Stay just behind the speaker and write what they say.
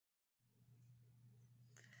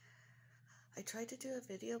I tried to do a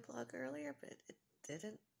video blog earlier, but it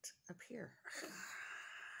didn't appear.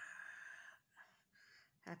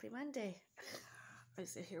 Happy Monday. I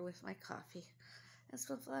sit here with my coffee and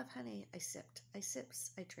spoonful of honey. I sipped, I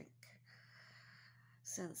sips, I drink.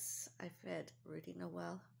 Since I fed Rudy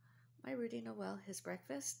Noel, my Rudy Noel, his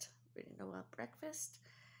breakfast, Rudy Noel breakfast,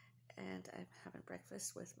 and I'm having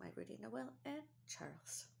breakfast with my Rudy Noel and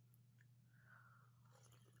Charles.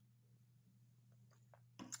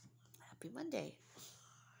 Happy Monday.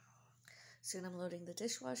 Soon I'm loading the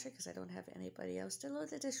dishwasher because I don't have anybody else to load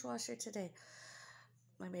the dishwasher today.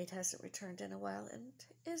 My maid hasn't returned in a while and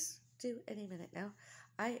is due any minute now.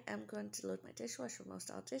 I am going to load my dishwasher,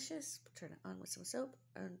 most all dishes, turn it on with some soap,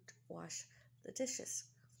 and wash the dishes.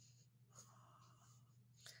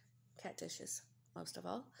 Cat dishes, most of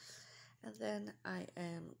all. And then I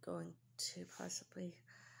am going to possibly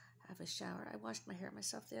have a shower. I washed my hair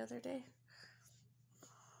myself the other day.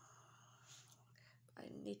 I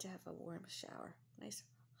need to have a warm shower, nice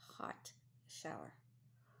hot shower.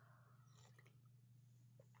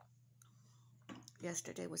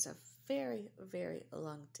 Yesterday was a very, very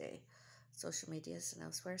long day. Social medias and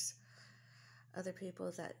elsewhere. Other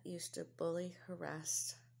people that used to bully,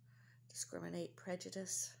 harass, discriminate,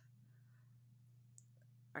 prejudice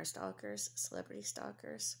are stalkers, celebrity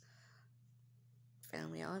stalkers,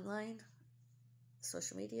 found me online,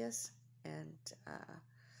 social medias, and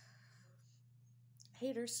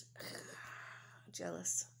haters,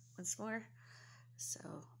 jealous once more. So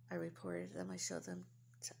I reported them. I showed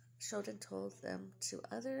and told them to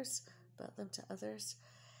others, about them to others,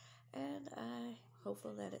 and I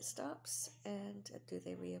hopeful that it stops. And do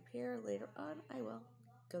they reappear later on? I will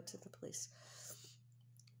go to the police.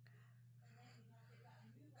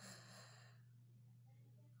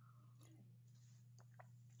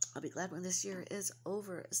 I'll be glad when this year is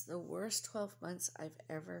over. It's the worst 12 months I've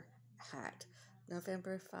ever had.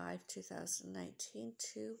 November 5, 2019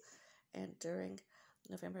 to and during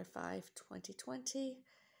November 5, 2020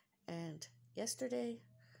 and yesterday.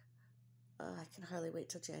 I can hardly wait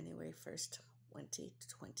till January 1st,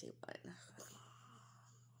 2021.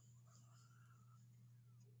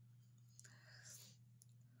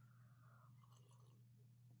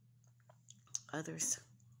 Others.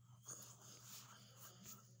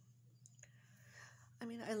 I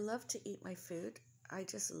mean, I love to eat my food. I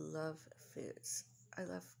just love foods. I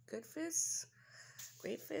love good foods,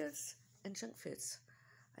 great foods, and junk foods.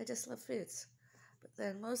 I just love foods. But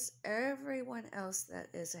then most everyone else that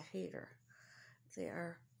is a hater, they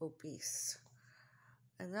are obese.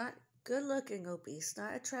 And not good-looking obese,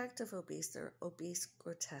 not attractive obese. They're obese,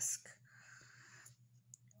 grotesque.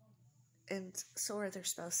 And so are their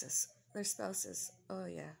spouses. Their spouses, oh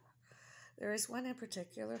yeah. There is one in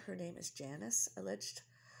particular, her name is Janice, alleged.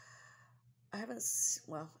 I haven't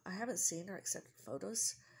seen her except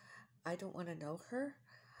photos. I don't want to know her.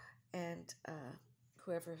 And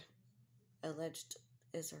whoever alleged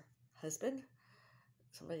is her husband,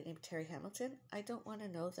 somebody named Terry Hamilton, I don't want to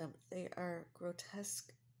know them. They are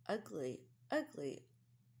grotesque, ugly,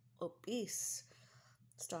 obese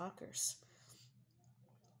stalkers,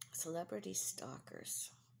 celebrity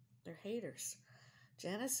stalkers. They're haters.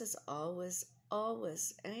 Janice is always,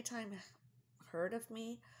 anytime heard of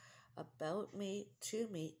me, about me, to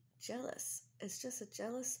me, jealous. It's just a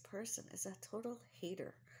jealous person. It's a total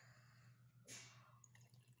hater.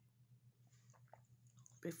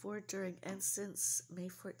 Before, during, and since May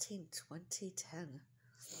 14, 2010.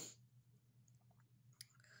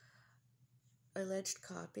 Alleged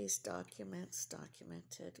copies, documents,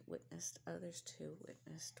 documented, witnessed, others too,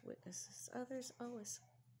 witnessed, witnesses, others always.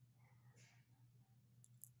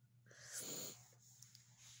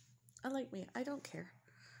 Unlike me, I don't care.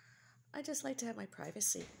 I just like to have my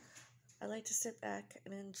privacy. I like to sit back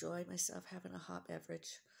and enjoy myself having a hot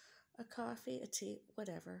beverage, a coffee, a tea,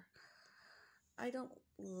 whatever. I don't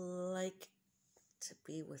like to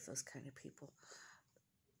be with those kind of people.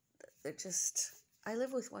 They're just, I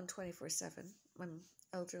live with one 24/7. I'm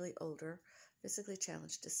elderly, older, physically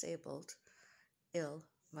challenged, disabled, ill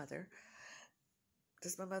mother.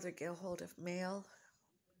 Does my mother get a hold of mail,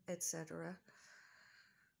 etc.?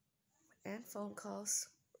 And phones.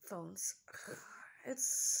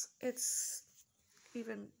 It's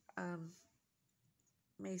even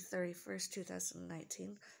May 31st,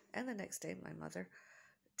 2019, and the next day, my mother,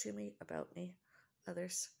 to me, about me,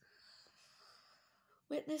 others.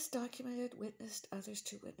 Witnessed, documented, witnessed, others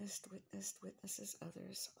to witnessed, witnesses,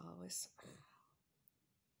 others, always.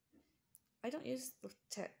 I don't use the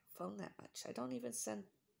phone that much. I don't even send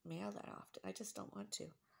mail that often. I just don't want to.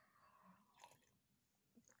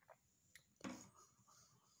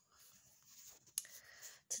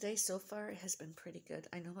 today so far has been pretty good.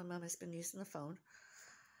 I know my mom has been using the phone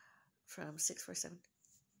from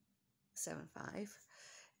 64775,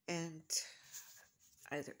 and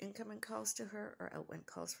either incoming calls to her or outwent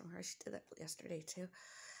calls from her. She did that yesterday too,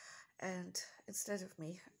 and instead of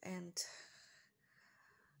me. And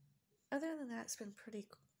other than that, it's been pretty.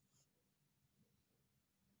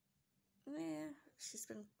 Yeah, she's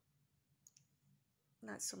been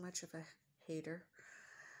not so much of a hater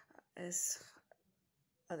as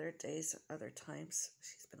other days, other times.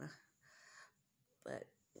 She's been but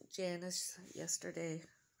Janice yesterday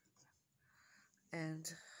and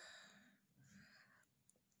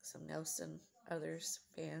some Nelson, others,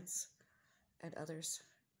 fans, and others,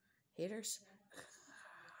 haters.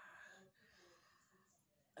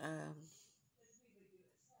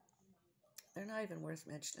 They're not even worth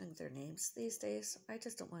mentioning their names these days. I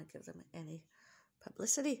just don't want to give them any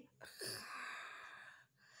publicity.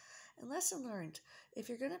 And lesson learned, if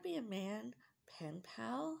you're going to be a man pen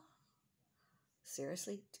pal,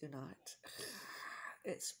 seriously, do not.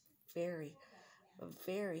 It's very,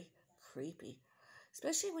 very creepy.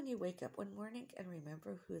 Especially when you wake up one morning and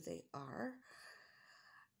remember who they are.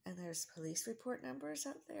 And there's police report numbers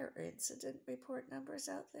out there, or incident report numbers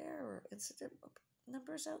out there, or incident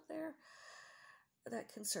numbers out there that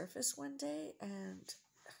can surface one day, and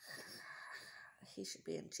he should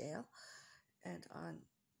be in jail and on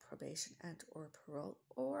probation and or parole,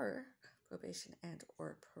 or probation and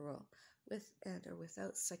or parole, with and or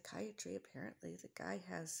without psychiatry. Apparently the guy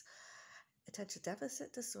has attention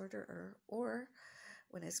deficit disorder, or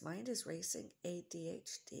when his mind is racing,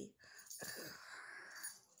 ADHD.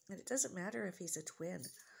 And it doesn't matter if he's a twin,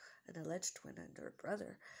 an alleged twin, or a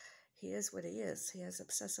brother. He is what he is. He has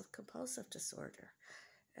obsessive compulsive disorder,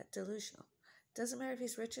 delusional. Doesn't matter if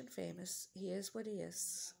he's rich and famous. He is what he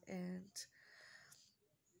is. And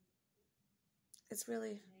it's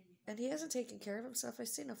really, and he hasn't taken care of himself. I've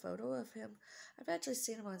seen a photo of him. I've actually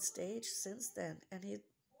seen him on stage since then, and he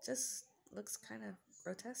just looks kind of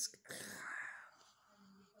grotesque.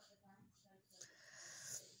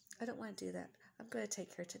 I don't want to do that. I'm going to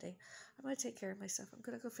take care today. I'm going to take care of myself. I'm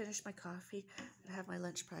going to go finish my coffee and have my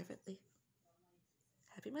lunch privately.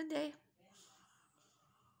 Happy Monday.